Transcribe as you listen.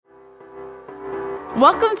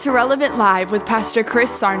Welcome to Relevant Live with Pastor Chris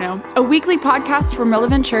Sarno, a weekly podcast from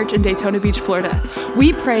Relevant Church in Daytona Beach, Florida.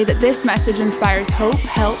 We pray that this message inspires hope,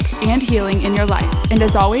 help, and healing in your life. And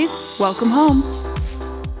as always, welcome home.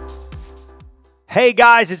 Hey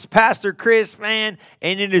guys, it's Pastor Chris, man,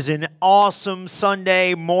 and it is an awesome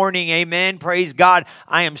Sunday morning, amen, praise God.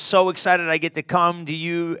 I am so excited I get to come to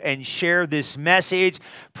you and share this message.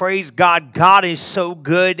 Praise God, God is so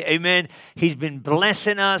good, amen. He's been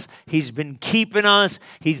blessing us, He's been keeping us,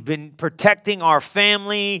 He's been protecting our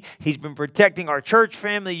family, He's been protecting our church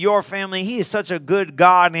family, your family. He is such a good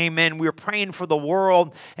God, amen. We're praying for the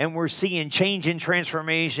world, and we're seeing change and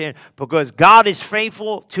transformation because God is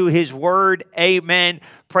faithful to His word, amen.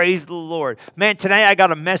 Praise the Lord. Man, today I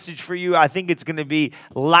got a message for you. I think it's going to be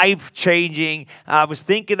life-changing. I was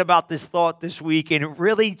thinking about this thought this week, and it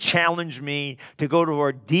really challenged me to go to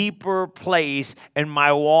a deeper place in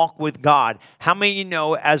my walk with God. How many of you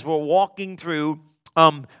know, as we're walking through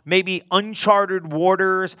maybe uncharted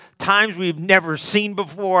waters, times we've never seen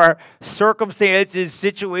before, circumstances,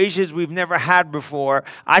 situations we've never had before,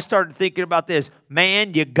 I started thinking about this.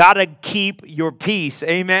 Man, you gotta keep your peace.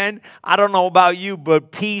 Amen? I don't know about you,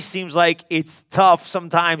 but peace seems like it's tough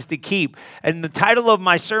sometimes to keep. And the title of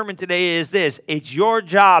my sermon today is this: it's your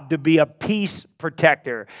job to be a peace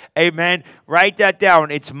protector. Amen? Write that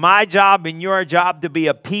down. It's my job and your job to be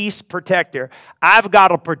a peace protector. I've got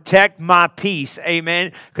to protect my peace.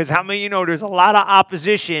 Amen? Because how many of you know there's a lot of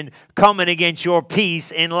opposition coming against your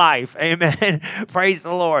peace in life? Amen? Praise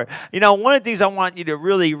the Lord. You know, one of the things I want you to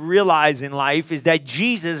really realize in life is that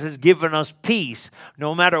Jesus has given us peace.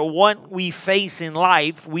 No matter what we face in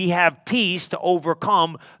life, we have peace to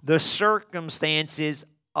overcome the circumstances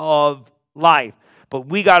of life. But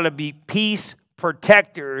we got to be peace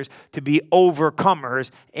protectors to be overcomers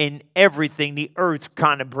in everything the earth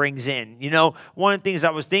kind of brings in. You know, one of the things I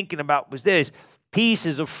was thinking about was this: peace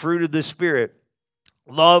is a fruit of the Spirit.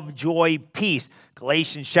 Love, joy, peace.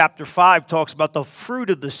 Galatians chapter 5 talks about the fruit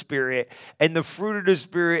of the Spirit, and the fruit of the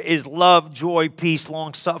Spirit is love, joy, peace,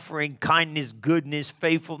 long-suffering, kindness, goodness,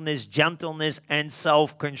 faithfulness, gentleness, and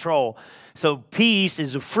self-control. So peace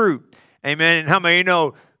is a fruit. Amen. And how many of you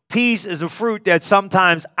know peace is a fruit that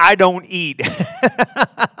sometimes I don't eat?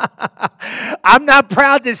 I'm not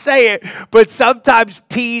proud to say it, but sometimes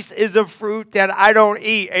peace is a fruit that I don't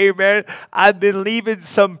eat. Amen. I've been leaving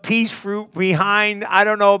some peace fruit behind. I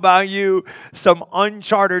don't know about you. Some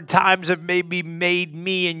uncharted times have maybe made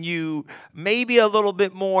me and you maybe a little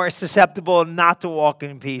bit more susceptible not to walk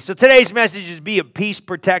in peace. So today's message is be a peace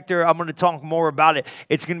protector. I'm going to talk more about it.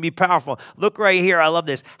 It's going to be powerful. Look right here. I love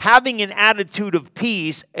this. Having an attitude of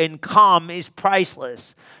peace and calm is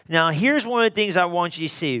priceless. Now, here's one of the things I want you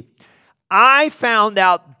to see. I found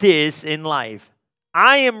out this in life.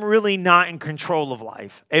 I am really not in control of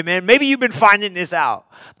life. Amen. Maybe you've been finding this out.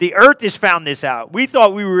 The earth has found this out. We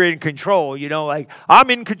thought we were in control, you know, like I'm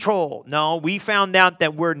in control. No, we found out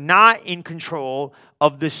that we're not in control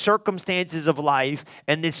of the circumstances of life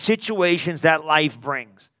and the situations that life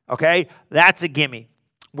brings. Okay? That's a gimme.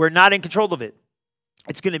 We're not in control of it.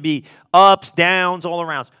 It's going to be ups, downs, all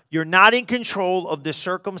around. You're not in control of the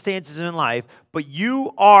circumstances in life, but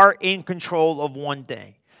you are in control of one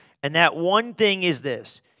thing. And that one thing is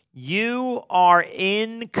this: you are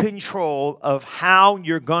in control of how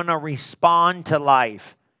you're going to respond to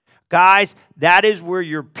life. Guys, that is where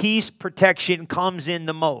your peace protection comes in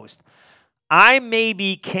the most. I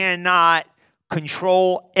maybe cannot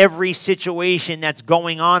control every situation that's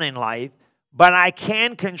going on in life, but I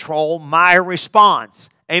can control my response.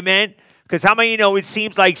 Amen? Because how many of you know it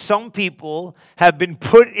seems like some people have been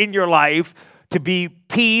put in your life to be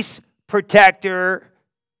peace protector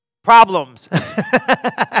problems.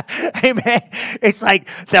 Amen? It's like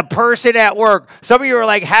the person at work. Some of you are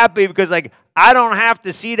like happy because like, I don't have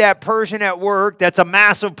to see that person at work. That's a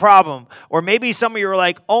massive problem. Or maybe some of you are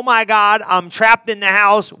like, oh my God, I'm trapped in the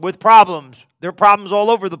house with problems. There are problems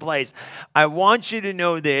all over the place. I want you to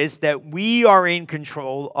know this, that we are in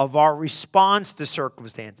control of our response to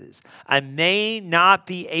circumstances. I may not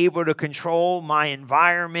be able to control my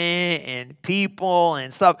environment and people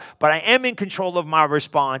and stuff, but I am in control of my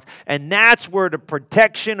response, and that's where the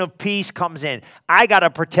protection of peace comes in. I got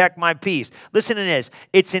to protect my peace. Listen to this.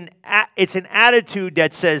 It's an attitude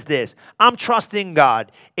that says this: I'm trusting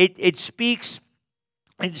God. It speaks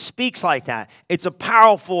like that. It's a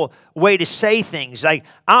powerful way to say things. Like,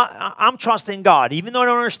 I'm trusting God. Even though I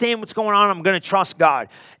don't understand what's going on, I'm going to trust God.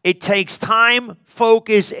 It takes time,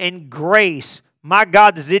 focus, and grace. My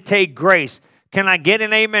God, does it take grace? Can I get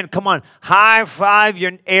an amen? Come on. High five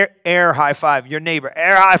your air high five your neighbor.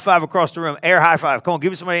 Air high five across the room. Air high five. Come on,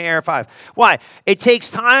 give somebody an air five. Why? It takes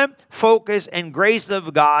time, focus, and grace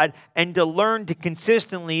of God and to learn to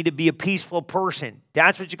consistently to be a peaceful person.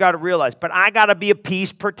 That's what you got to realize. But I got to be a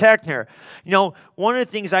peace protector. You know, one of the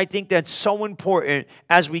things I think that's so important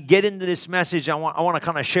as we get into this message, I want to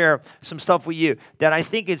kind of share some stuff with you that I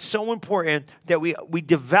think it's so important that we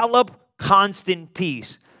develop constant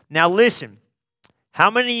peace. Now listen. How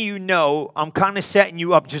many of you know, I'm kind of setting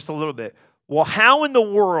you up just a little bit. Well, how in the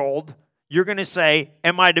world you're going to say,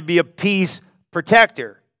 am I to be a peace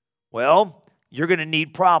protector? Well, you're going to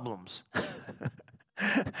need problems.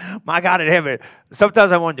 My God in heaven.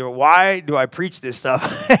 Sometimes I wonder, why do I preach this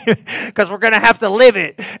stuff? Because we're going to have to live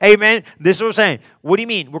it. Amen. This is what I'm saying. What do you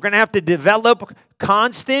mean? We're going to have to develop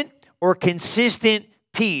constant or consistent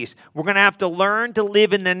peace. We're going to have to learn to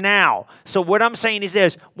live in the now. So what I'm saying is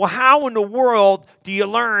this. Well, how in the world do you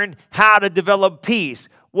learn how to develop peace?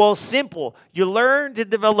 Well, simple. You learn to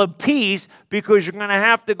develop peace because you're going to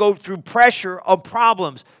have to go through pressure of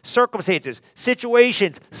problems, circumstances,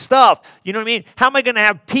 situations, stuff. You know what I mean? How am I going to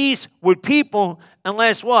have peace with people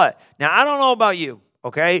unless what? Now, I don't know about you,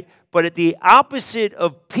 okay? But at the opposite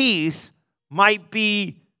of peace might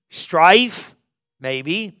be strife,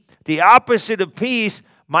 maybe. The opposite of peace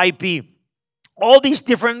might be all these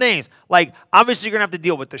different things. Like, obviously, you're going to have to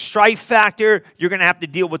deal with the strife factor. You're going to have to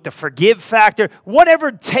deal with the forgive factor.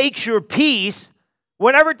 Whatever takes your peace,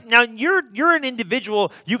 whatever. Now, you're an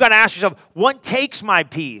individual. You got to ask yourself, what takes my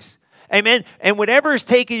peace? Amen. And whatever is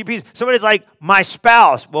taking your peace, somebody's like, my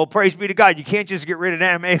spouse. Well, praise be to God. You can't just get rid of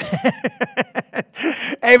them. Amen.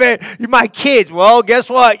 Amen. My kids. Well, guess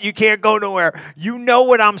what? You can't go nowhere. You know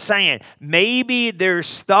what I'm saying. Maybe there's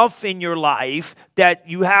stuff in your life that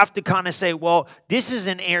you have to kind of say, well, this is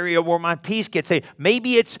an area where my peace gets saved.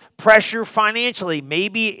 Maybe it's pressure financially.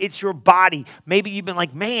 Maybe it's your body. Maybe you've been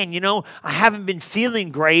like, man, you know, I haven't been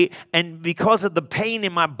feeling great. And because of the pain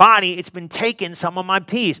in my body, it's been taking some of my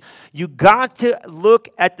peace. You got to look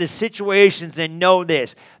at the situations and know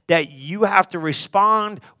this, that you have to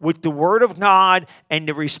respond with the word of God, and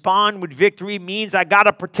to respond with victory means I got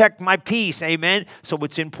to protect my peace. Amen. So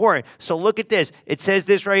it's important. So look at this. It says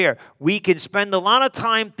this right here. We can spend a lot of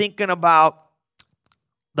time thinking about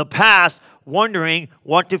the past, wondering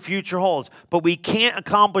what the future holds. But we can't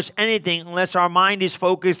accomplish anything unless our mind is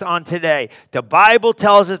focused on today. The Bible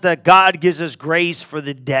tells us that God gives us grace for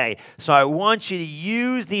the day. So I want you to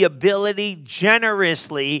use the ability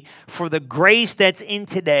generously for the grace that's in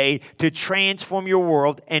today to transform your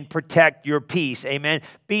world and protect your peace. Amen.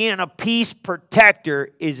 Being a peace protector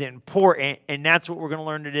is important, and that's what we're going to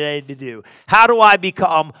learn today to do. How do I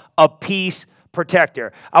become a peace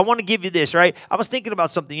protector? I want to give you this, right? I was thinking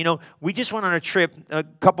about something. You know, we just went on a trip a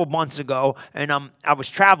couple months ago, and I was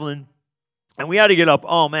traveling, and we had to get up.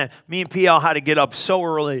 Oh, man, me and PL had to get up so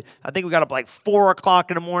early. I think we got up like 4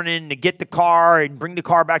 o'clock in the morning to get the car and bring the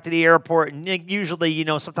car back to the airport. And usually, you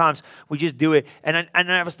know, sometimes we just do it. And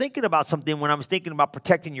I was thinking about something when I was thinking about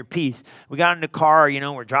protecting your peace. We got in the car, you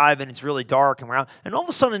know, we're driving. It's really dark, and we're out. And all of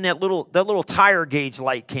a sudden, that little tire gauge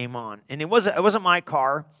light came on, and it wasn't my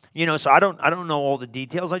car. You know, so I don't know all the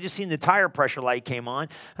details. I just seen the tire pressure light came on,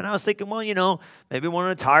 and I was thinking, well, you know, maybe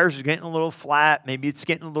one of the tires is getting a little flat. Maybe it's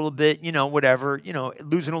getting a little bit, you know, whatever, you know,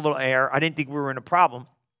 losing a little air. I didn't think we were in a problem.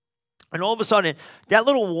 And all of a sudden, that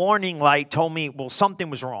little warning light told me, well, something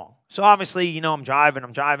was wrong. So obviously, you know, I'm driving.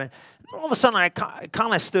 All of a sudden, I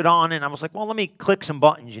kind of stood on, and I was like, well, let me click some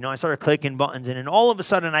buttons. You know, I started clicking buttons, and then all of a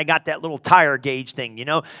sudden, I got that little tire gauge thing, you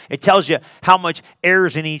know. It tells you how much air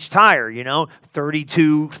is in each tire, you know,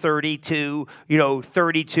 32, 32, you know,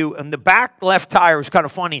 32. And the back left tire was kind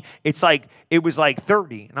of funny. It was like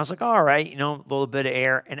 30. And I was like, all right, you know, a little bit of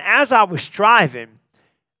air. And as I was driving,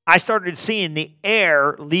 I started seeing the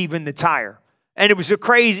air leaving the tire. And it was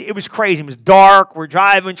crazy. It was dark. We're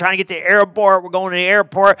driving, trying to get to the airport. We're going to the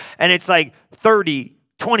airport, and it's like 30,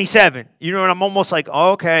 27. You know, and I'm almost like,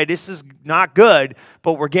 oh, okay, this is not good,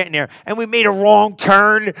 but we're getting there. And we made a wrong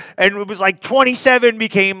turn, and it was like 27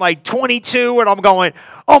 became like 22, and I'm going,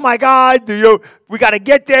 oh, my God, you know, we got to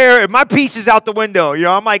get there, and my peace is out the window. You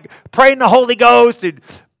know, I'm like praying the Holy Ghost, and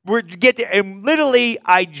we get there, and literally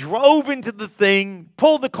I drove into the thing,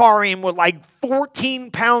 pulled the car in with like 14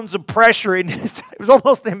 pounds of pressure in this. It was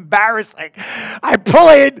almost embarrassing. I pull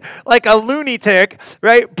in like a lunatic,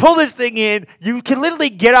 right? Pull this thing in. You can literally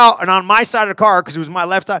get out, and on my side of the car, because it was my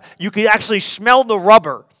left side, you could actually smell the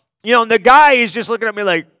rubber. You know, and the guy is just looking at me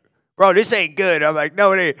like, bro, this ain't good. I'm like,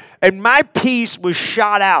 no, it ain't. And my peace was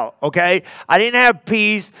shot out, okay? I didn't have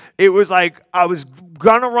peace. It was like I was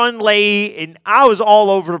gonna run late, and I was all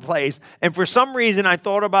over the place. And for some reason, I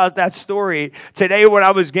thought about that story today when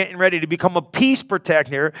I was getting ready to become a peace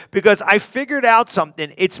protector, because I figured out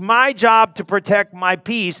something. It's my job to protect my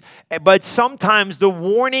peace, but sometimes the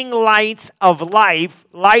warning lights of life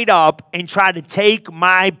light up and try to take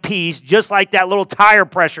my peace, just like that little tire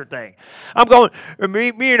pressure thing. I'm going,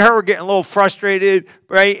 me and her were getting a little frustrated,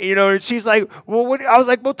 right? You know, and she's like, well, what? I was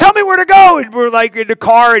like, well, tell me where to go. And we're like in the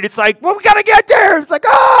car, and it's like, well, we got to get there. It's like,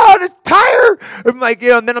 oh, the tire. I'm like,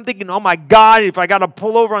 and then I'm thinking, oh my God, if I got to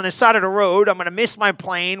pull over on the side of the road, I'm going to miss my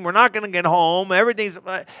plane. We're not going to get home. Everything's,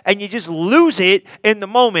 and you just lose it in the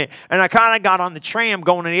moment. And I kind of got on the tram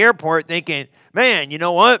going to the airport thinking, man, you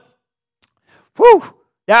know what? Whew.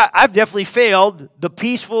 Yeah, I've definitely failed the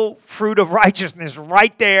peaceful fruit of righteousness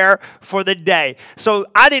right there for the day. So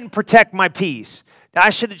I didn't protect my peace.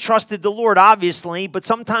 I should have trusted the Lord, obviously, but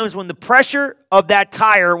sometimes when the pressure of that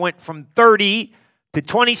tire went from 30 to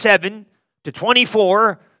 27 to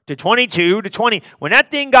 24 to 22 to 20, when that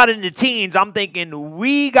thing got into teens, I'm thinking,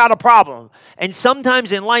 we got a problem. And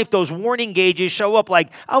sometimes in life, those warning gauges show up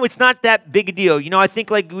like, oh, it's not that big a deal. You know, I think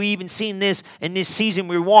like we even seen this in this season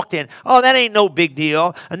we walked in. Oh, that ain't no big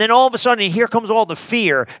deal. And then all of a sudden, here comes all the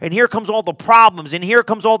fear, and here comes all the problems, and here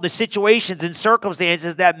comes all the situations and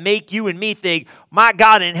circumstances that make you and me think, my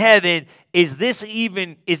God in heaven, is this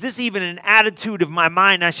even an attitude of my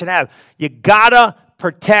mind I should have? You gotta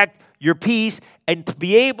protect your peace, and to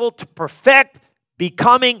be able to perfect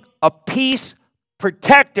becoming a peace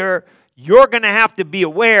protector, you're going to have to be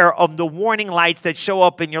aware of the warning lights that show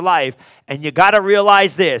up in your life. And you got to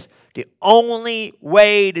realize this: the only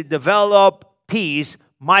way to develop peace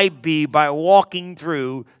might be by walking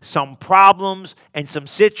through some problems and some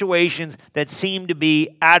situations that seem to be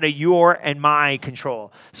out of your and my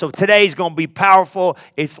control. So today's going to be powerful.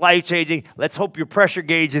 It's life-changing. Let's hope your pressure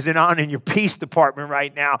gauge isn't on in your peace department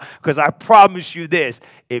right now, because I promise you this: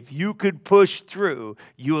 if you could push through,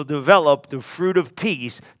 you will develop the fruit of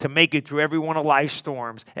peace to make it through every one of life's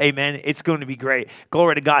storms. Amen. It's going to be great.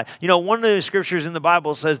 Glory to God. You know, one of the scriptures in the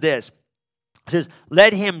Bible says this. It says,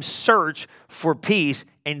 let him search for peace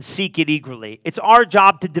and seek it eagerly. It's our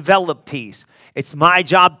job to develop peace. It's my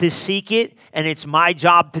job to seek it, and it's my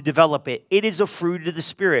job to develop it. It is a fruit of the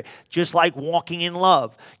Spirit, just like walking in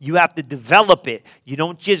love. You have to develop it. You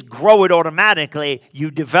don't just grow it automatically.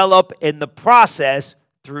 You develop in the process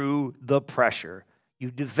through the pressure.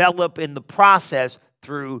 You develop in the process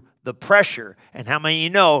through the pressure. And how many of you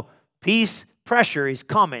know peace pressure is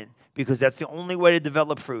coming? Because that's the only way to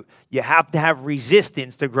develop fruit. You have to have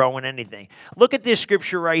resistance to grow in anything. Look at this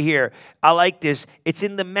scripture right here. I like this. It's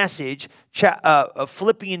in the Message,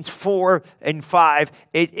 Philippians 4 and 5.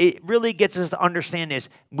 It really gets us to understand this.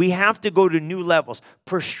 We have to go to new levels.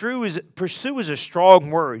 Pursue is a strong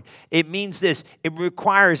word. It means this: it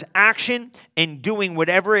requires action and doing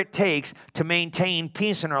whatever it takes to maintain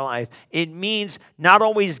peace in our life. It means not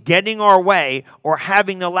always getting our way or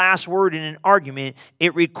having the last word in an argument.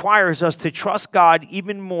 It requires us to trust God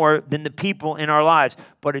even more than the people in our lives.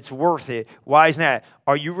 But it's worth it. Why is that?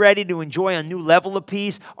 Are you ready to enjoy a new level of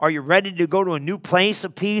peace? Are you ready to go to a new place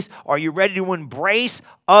of peace? Are you ready to embrace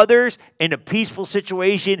others in a peaceful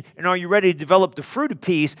situation? And are you ready to develop the fruit of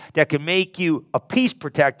peace that can make you a peace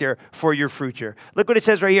protector for your future? Look what it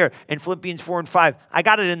says right here in Philippians 4 and 5. I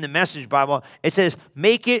got it in the Message Bible. It says,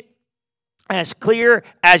 make it as clear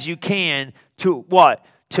as you can to what?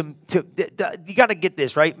 You got to get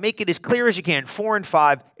this, right? Make it as clear as you can. 4 and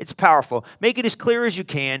 5, it's powerful. Make it as clear as you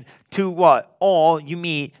can to what? All you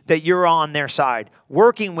meet, that you're on their side,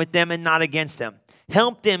 working with them and not against them.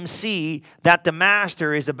 Help them see that the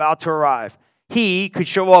master is about to arrive. He could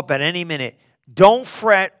show up at any minute. Don't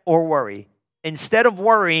fret or worry. Instead of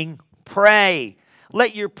worrying, pray.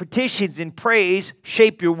 Let your petitions and praise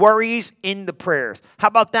shape your worries into prayers. How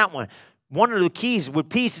about that one? One of the keys with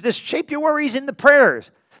peace is this: shape your worries into prayers.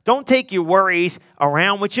 Don't take your worries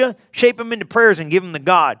around with you. Shape them into prayers and give them to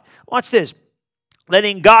God. Watch this.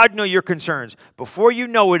 Letting God know your concerns. Before you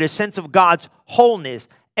know it, a sense of God's wholeness,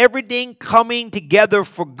 everything coming together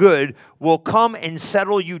for good, will come and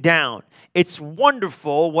settle you down. It's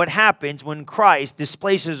wonderful what happens when Christ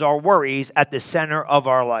displaces our worries at the center of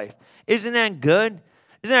our life. Isn't that good?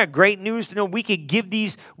 Isn't that great news to know we could give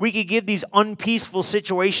these unpeaceful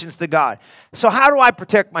situations to God? So how do I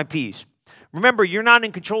protect my peace? Remember, you're not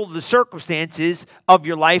in control of the circumstances of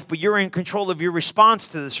your life, but you're in control of your response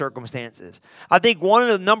to the circumstances. I think one of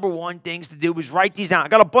the number one things to do is write these down. I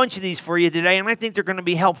got a bunch of these for you today, and I think they're going to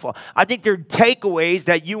be helpful. I think they're takeaways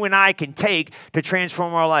that you and I can take to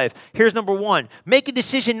transform our life. Here's number one. Make a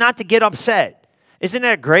decision not to get upset. Isn't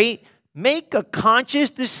that great? Make a conscious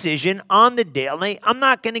decision on the daily. I'm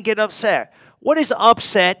not going to get upset. What is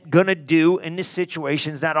upset going to do in the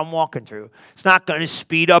situations that I'm walking through? It's not going to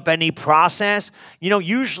speed up any process.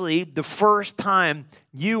 Usually the first time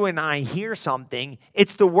you and I hear something,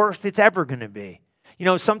 it's the worst it's ever going to be.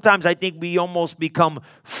 Sometimes I think we almost become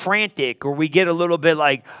frantic, or we get a little bit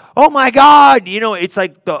like, oh my God, it's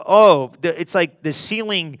like it's like the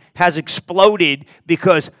ceiling has exploded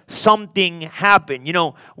because something happened.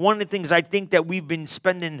 One of the things I think that we've been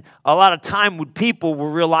spending a lot of time with people,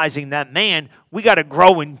 we're realizing that, man, we got to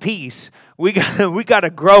grow in peace. We got to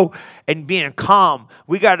grow in being calm.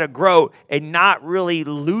 We got to grow and not really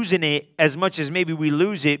losing it as much as maybe we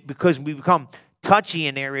lose it because we become touchy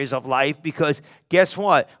in areas of life, because guess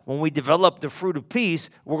what? When we develop the fruit of peace,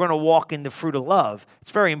 we're going to walk in the fruit of love. It's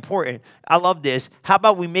very important. I love this. How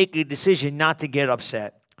about we make a decision not to get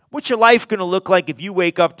upset? What's your life going to look like if you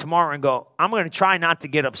wake up tomorrow and go, I'm going to try not to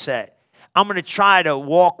get upset. I'm going to try to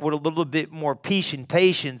walk with a little bit more peace and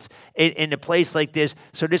patience in a place like this,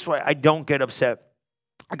 so this way I don't get upset.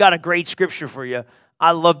 I got a great scripture for you. I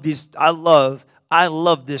love this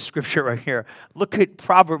scripture right here. Look at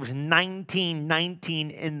Proverbs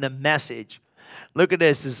 19:19 in the Message. Look at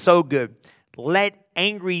this. It's so good. Let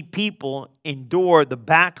angry people endure the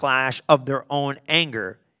backlash of their own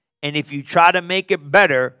anger. And if you try to make it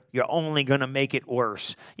better, you're only going to make it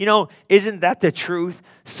worse. Isn't that the truth?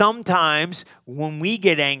 Sometimes when we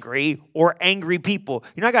get angry, or angry people,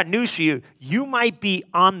 I got news for you. You might be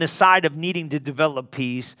on the side of needing to develop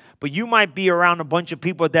peace, but you might be around a bunch of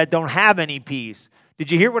people that don't have any peace.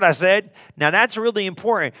 Did you hear what I said? Now that's really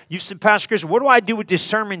important. You said, Pastor Chris, what do I do with this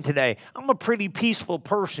sermon today? I'm a pretty peaceful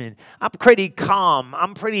person. I'm pretty calm.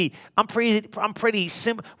 I'm pretty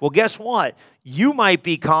simple. Well, guess what? You might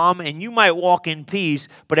be calm and you might walk in peace,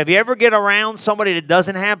 but if you ever get around somebody that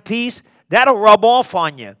doesn't have peace, that'll rub off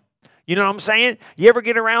on you. You know what I'm saying? You ever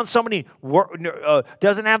get around somebody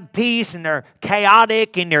doesn't have peace and they're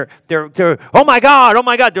chaotic and they're oh my God,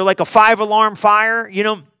 they're like a 5-alarm fire,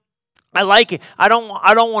 I like it. I don't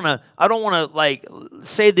want to like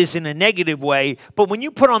say this in a negative way, but when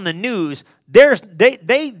you put on the news,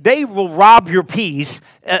 they will rob your peace.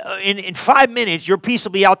 In 5 minutes, your peace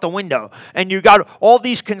will be out the window, and you got all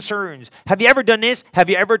these concerns. Have you ever done this? Have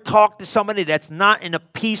you ever talked to somebody that's not in a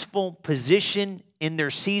peaceful position in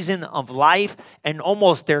their season of life, and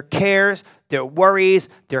almost their cares, their worries,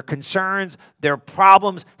 their concerns, their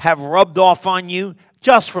problems have rubbed off on you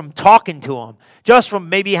just from talking to them? Just from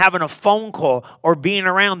maybe having a phone call or being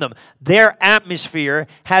around them. Their atmosphere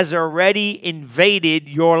has already invaded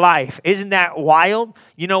your life. Isn't that wild?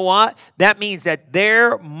 You know what? That means that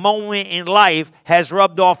their moment in life has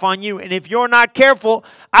rubbed off on you. And if you're not careful,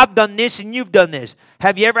 I've done this and you've done this.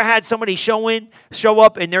 Have you ever had somebody show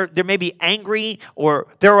up and they're maybe angry, or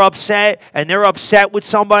they're upset, and they're upset with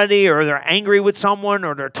somebody, or they're angry with someone,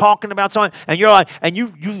 or they're talking about someone, and you're like, and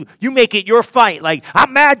you make it your fight. Like,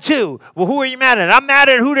 I'm mad too. Well, who are you mad at? I'm mad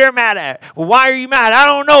at who they're mad at. Well, why are you mad? I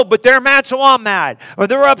don't know, but they're mad, so I'm mad. Or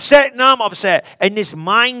they're upset and I'm upset. And this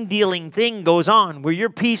mind-dealing thing goes on where your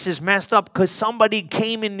peace is messed up because somebody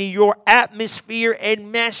came into your atmosphere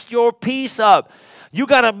and messed your peace up. You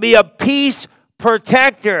got to be a peace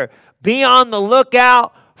protector. Be on the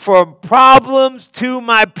lookout for problems to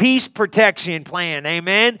my peace protection plan.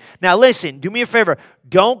 Amen. Now listen, do me a favor.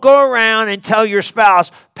 Don't go around and tell your spouse,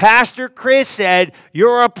 Pastor Chris said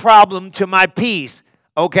you're a problem to my peace.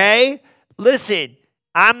 Okay? Listen,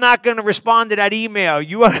 I'm not going to respond to that email.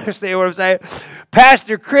 You understand what I'm saying?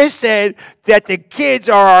 Pastor Chris said that the kids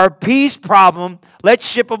are our peace problem. Let's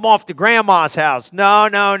ship them off to grandma's house. No.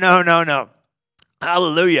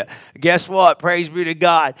 Hallelujah. Guess what? Praise be to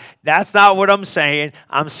God. That's not what I'm saying.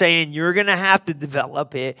 I'm saying you're going to have to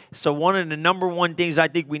develop it. So one of the number one things I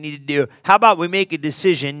think we need to do, how about we make a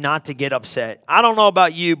decision not to get upset? I don't know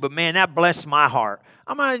about you, but man, that blessed my heart.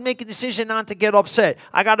 I'm going to make a decision not to get upset.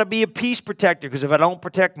 I got to be a peace protector, because if I don't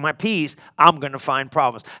protect my peace, I'm going to find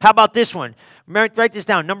problems. How about this one? Write this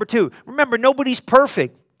down. Number 2, remember, nobody's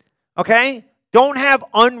perfect, okay? Don't have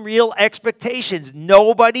unreal expectations.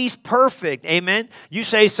 Nobody's perfect. Amen. You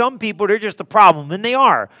say some people, they're just a problem, and they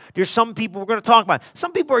are. There's some people we're going to talk about.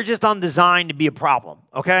 Some people are just undesigned to be a problem,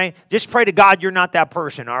 okay? Just pray to God you're not that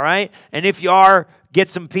person, all right? And if you are, get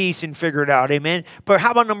some peace and figure it out, amen? But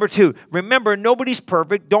how about number 2? Remember, nobody's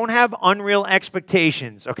perfect. Don't have unreal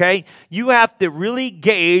expectations, okay? You have to really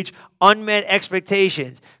gauge unmet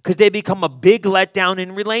expectations, because they become a big letdown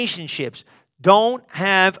in relationships. Don't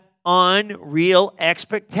have unreal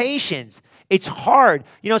expectations. It's hard.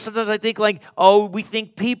 Sometimes I think we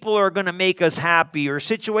think people are going to make us happy, or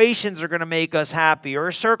situations are going to make us happy,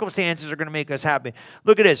 or circumstances are going to make us happy.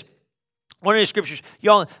 Look at this. One of the scriptures,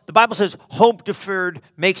 y'all, the Bible says, hope deferred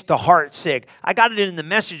makes the heart sick. I got it in the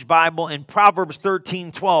Message Bible in Proverbs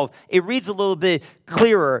 13:12. It reads a little bit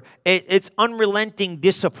clearer. It's unrelenting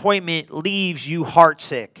disappointment leaves you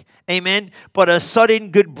heartsick. Amen. But a sudden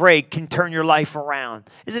good break can turn your life around.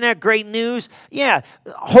 Isn't that great news? Yeah.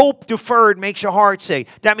 Hope deferred makes your heart sick.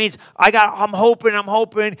 That means I'm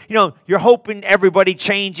hoping. You know, you're hoping everybody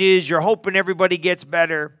changes. You're hoping everybody gets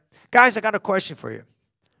better. Guys, I got a question for you.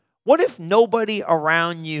 What if nobody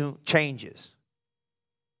around you changes?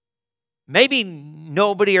 Maybe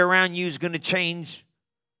nobody around you is going to change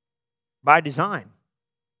by design.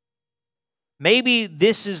 Maybe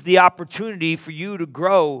this is the opportunity for you to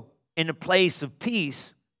grow in a place of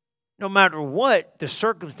peace, no matter what the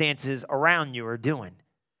circumstances around you are doing.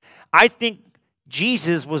 I think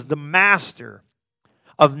Jesus was the master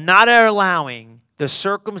of not allowing the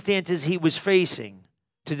circumstances he was facing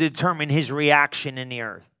to determine his reaction in the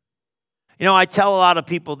earth. You know, I tell a lot of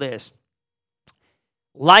people this.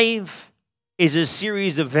 Life is a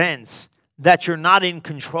series of events that you're not in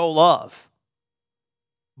control of.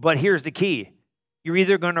 But here's the key. You're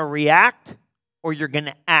either going to react or you're going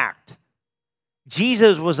to act.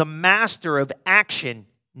 Jesus was a master of action,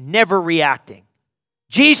 never reacting.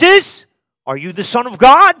 Jesus, are you the Son of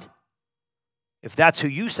God? If that's who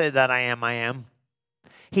you say that I am, I am.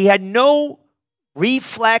 He had no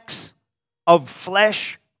reflex of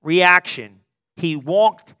flesh reaction. He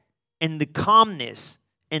walked in the calmness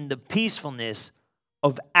and the peacefulness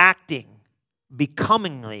of acting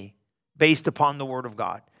becomingly based upon the Word of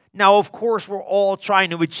God. Now, of course, we're all trying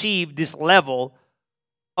to achieve this level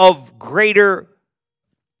of greater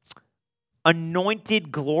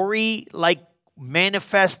anointed glory, like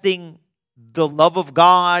manifesting the love of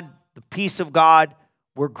God, the peace of God.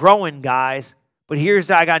 We're growing, guys. But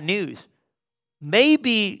I got news.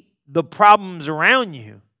 Maybe the problems around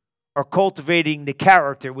you are cultivating the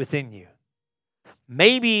character within you.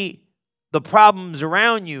 Maybe the problems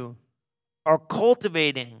around you are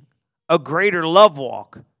cultivating a greater love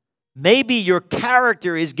walk. Maybe your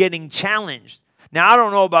character is getting challenged. Now, I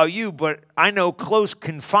don't know about you, but I know close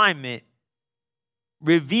confinement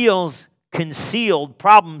reveals concealed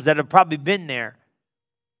problems that have probably been there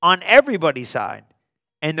on everybody's side.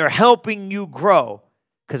 And they're helping you grow.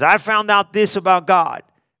 Because I found out this about God.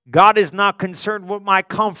 God is not concerned with my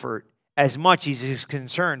comfort as much as he's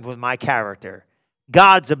concerned with my character.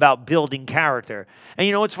 God's about building character. And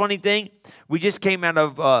you know what's funny thing? We just came out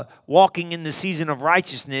of walking in the season of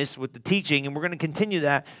righteousness with the teaching, and we're going to continue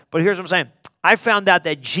that. But here's what I'm saying. I found out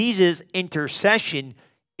that Jesus' intercession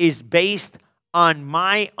is based on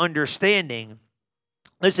my understanding.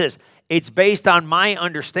 Listen, it's based on my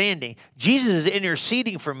understanding. Jesus is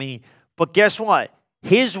interceding for me, but guess what?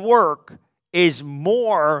 His work is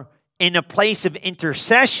more in a place of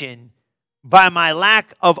intercession by my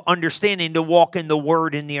lack of understanding to walk in the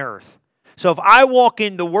Word in the earth. So if I walk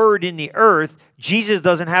in the Word in the earth, Jesus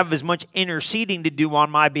doesn't have as much interceding to do on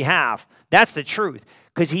my behalf. That's the truth.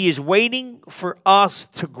 Because he is waiting for us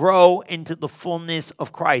to grow into the fullness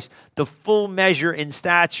of Christ, the full measure in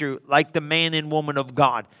stature like the man and woman of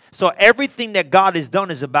God. So everything that God has done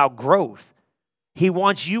is about growth. He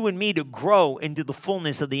wants you and me to grow into the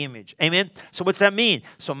fullness of the image. Amen? So what's that mean?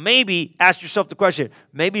 So maybe ask yourself the question,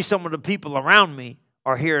 maybe some of the people around me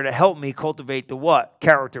are here to help me cultivate the what?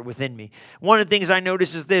 Character within me. One of the things I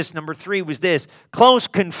noticed is this. Number 3 was this. Close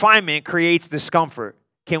confinement creates discomfort.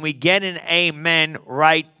 Can we get an amen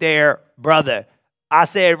right there, brother? I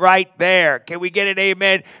said right there. Can we get an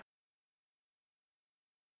amen?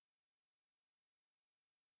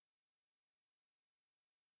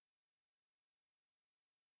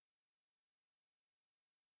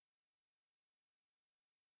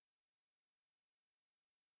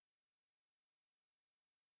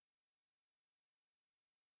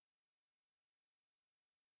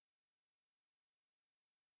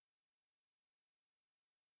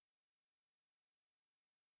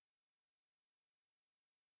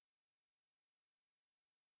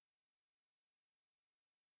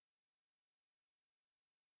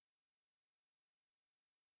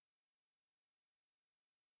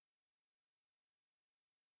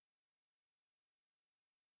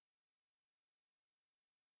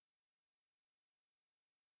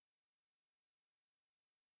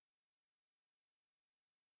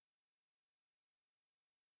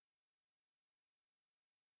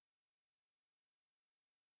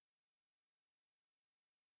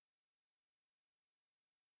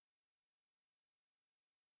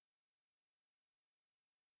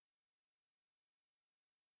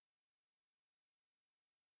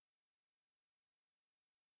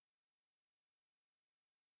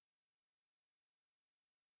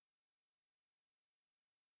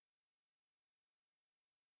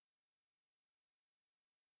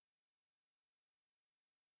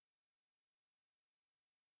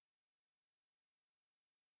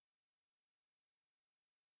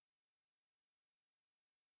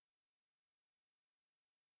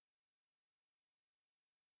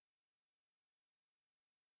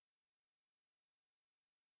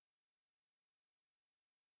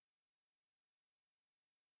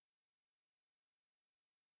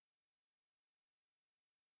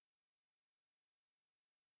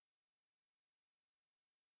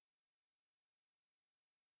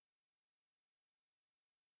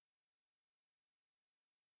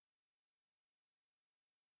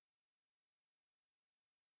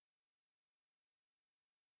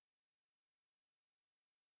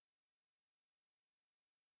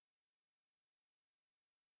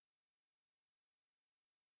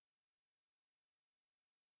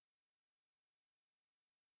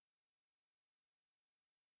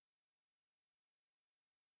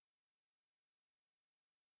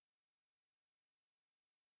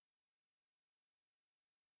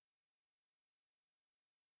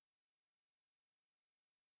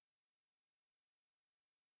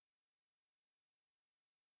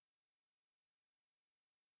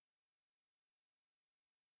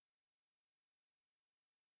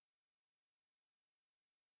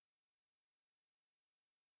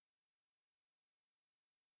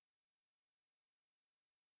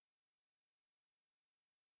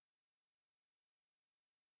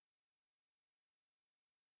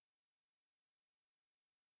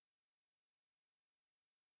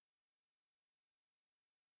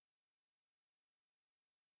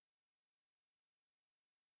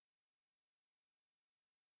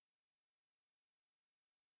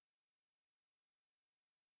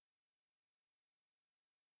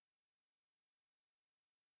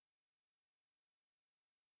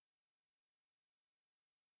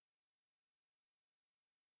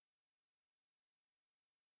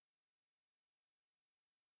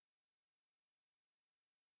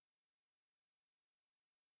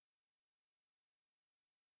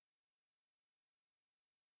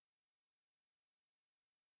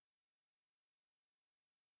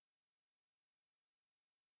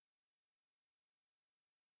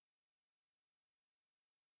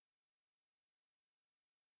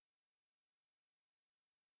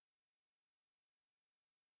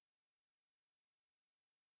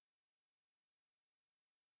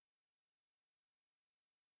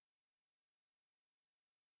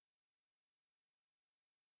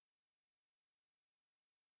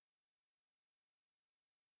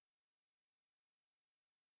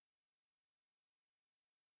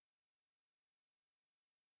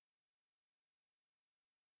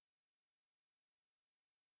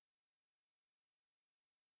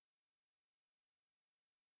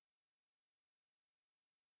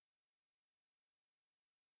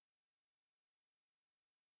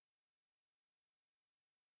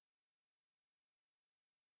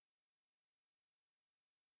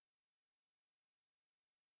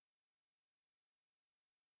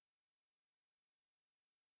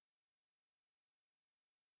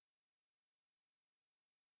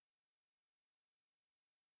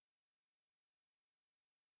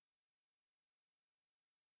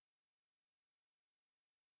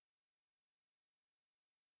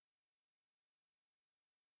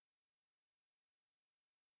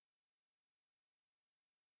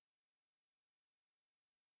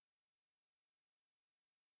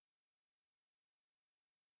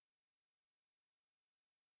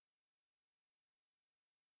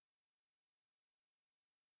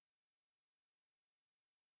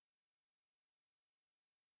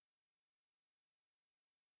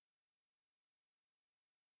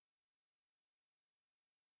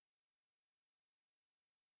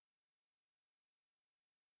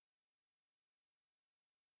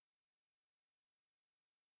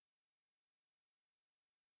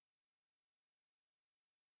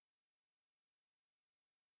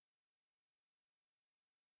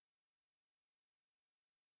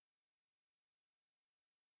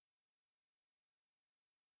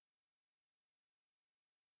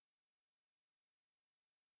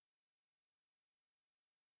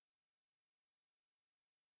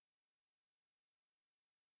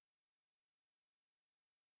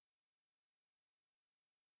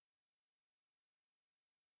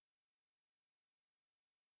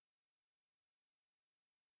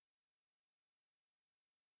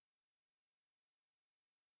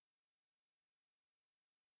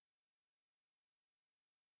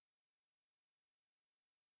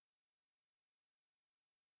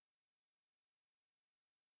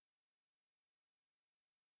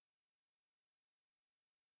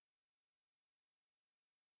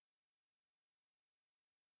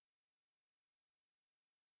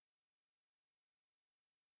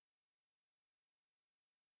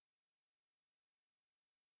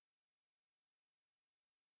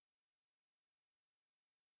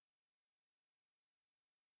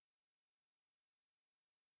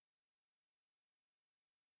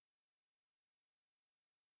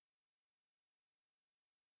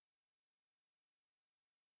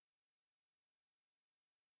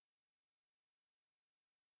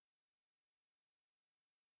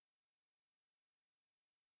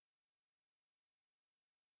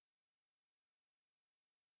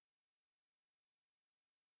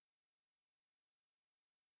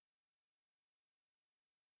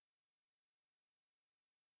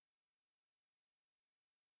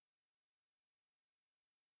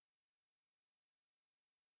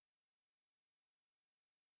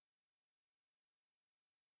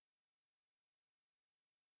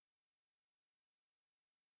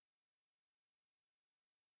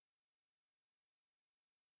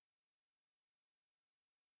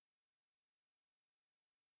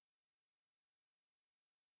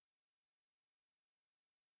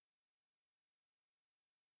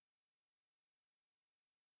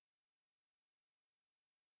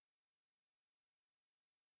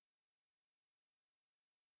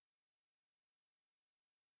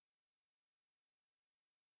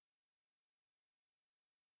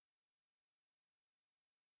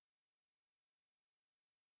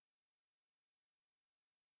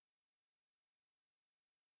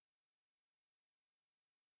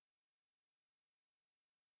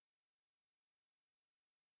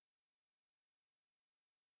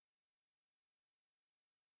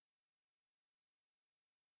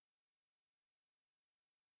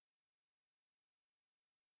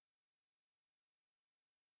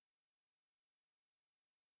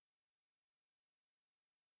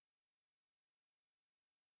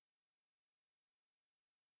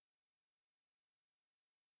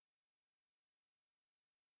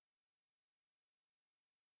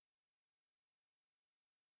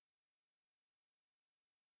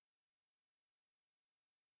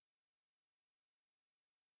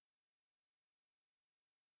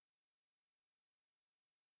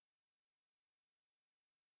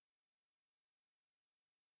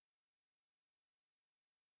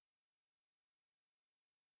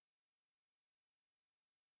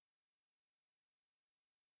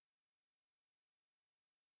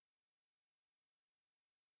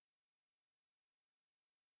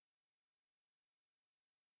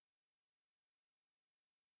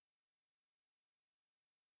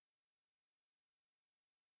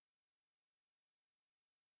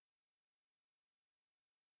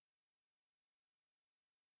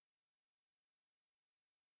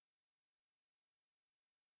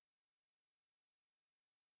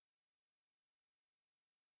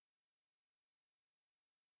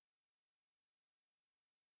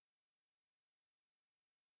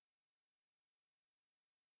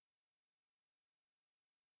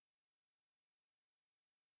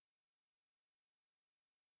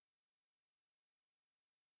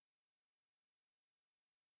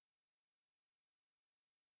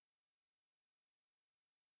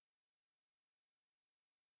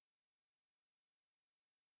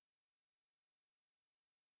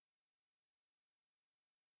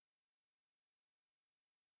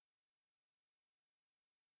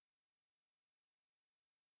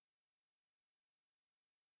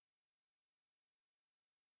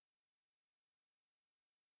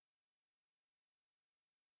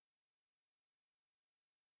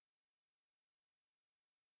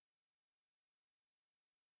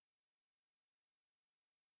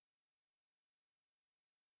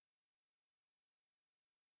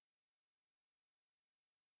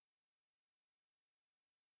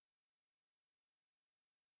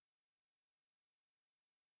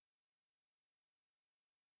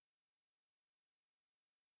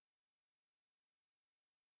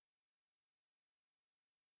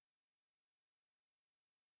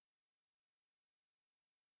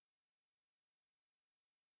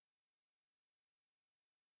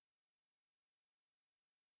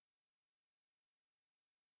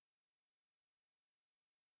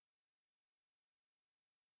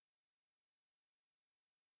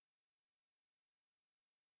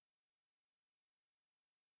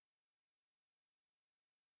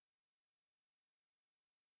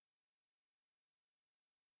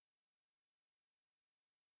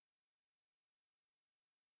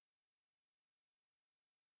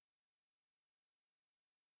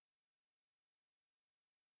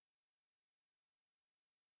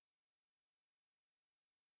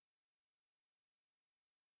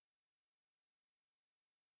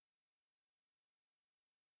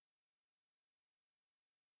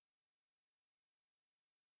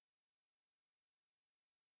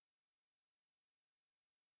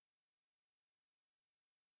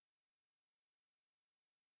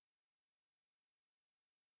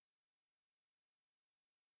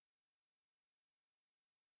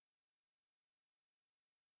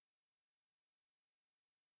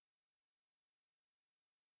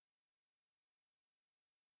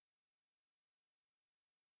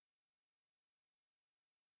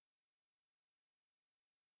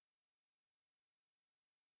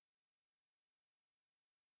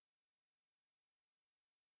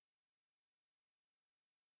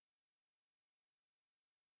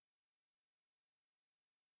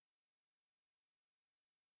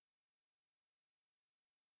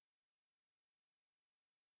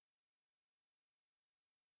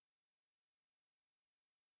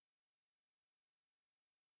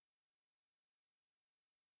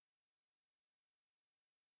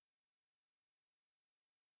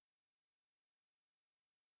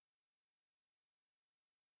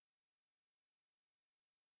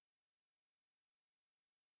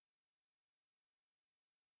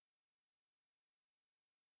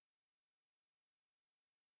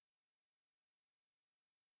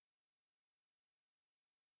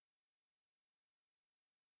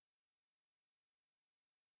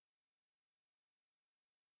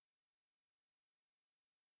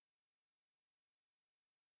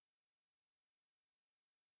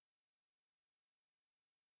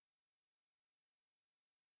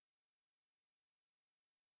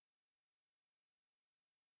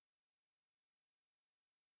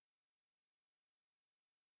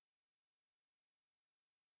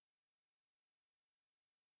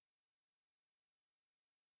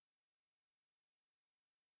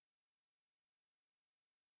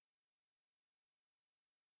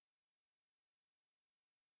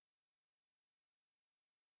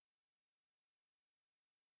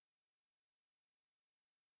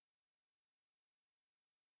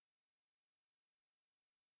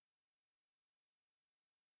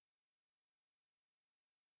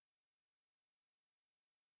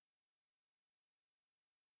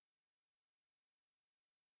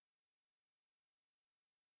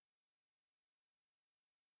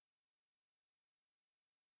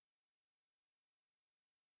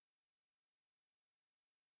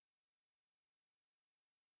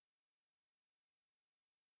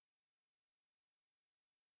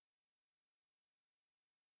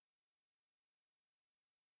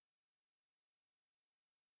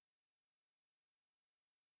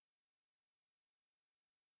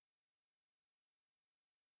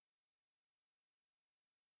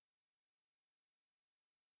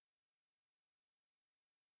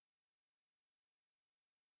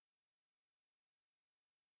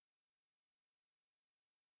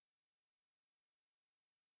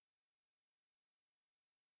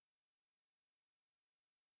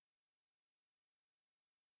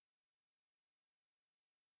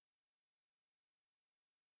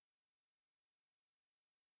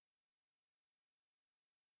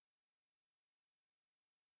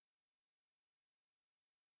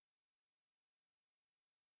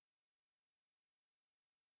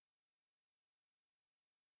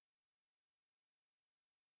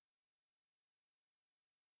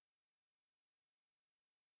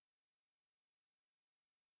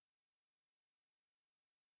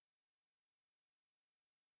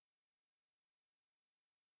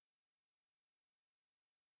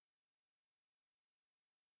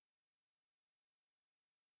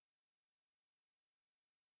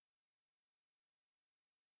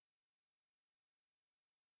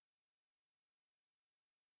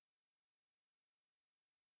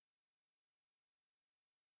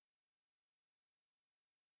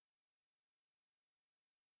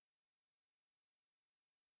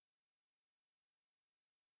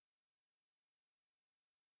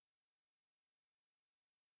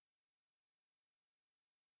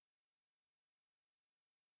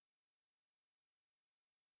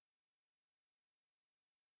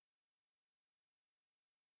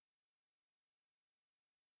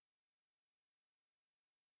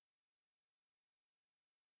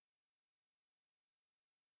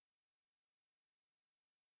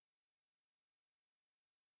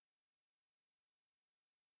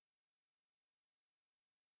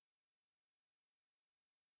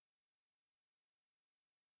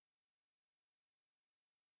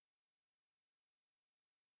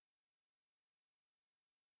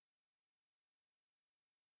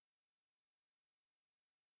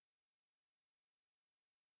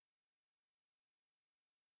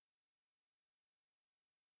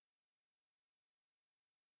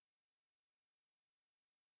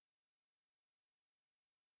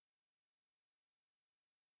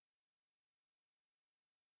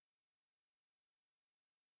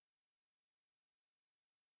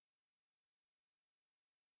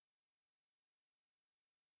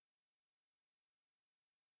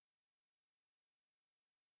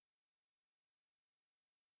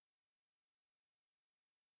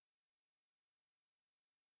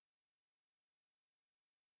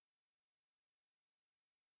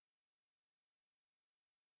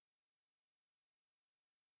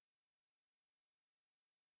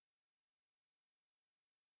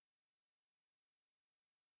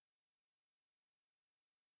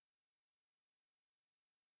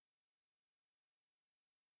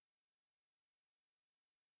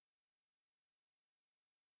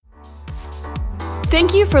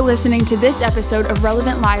 Thank you for listening to this episode of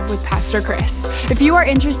Relevant Live with Pastor Chris. If you are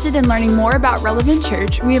interested in learning more about Relevant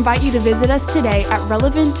Church, we invite you to visit us today at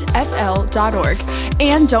relevantfl.org.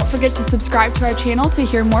 And don't forget to subscribe to our channel to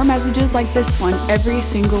hear more messages like this one every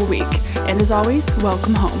single week. And as always,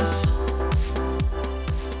 welcome home.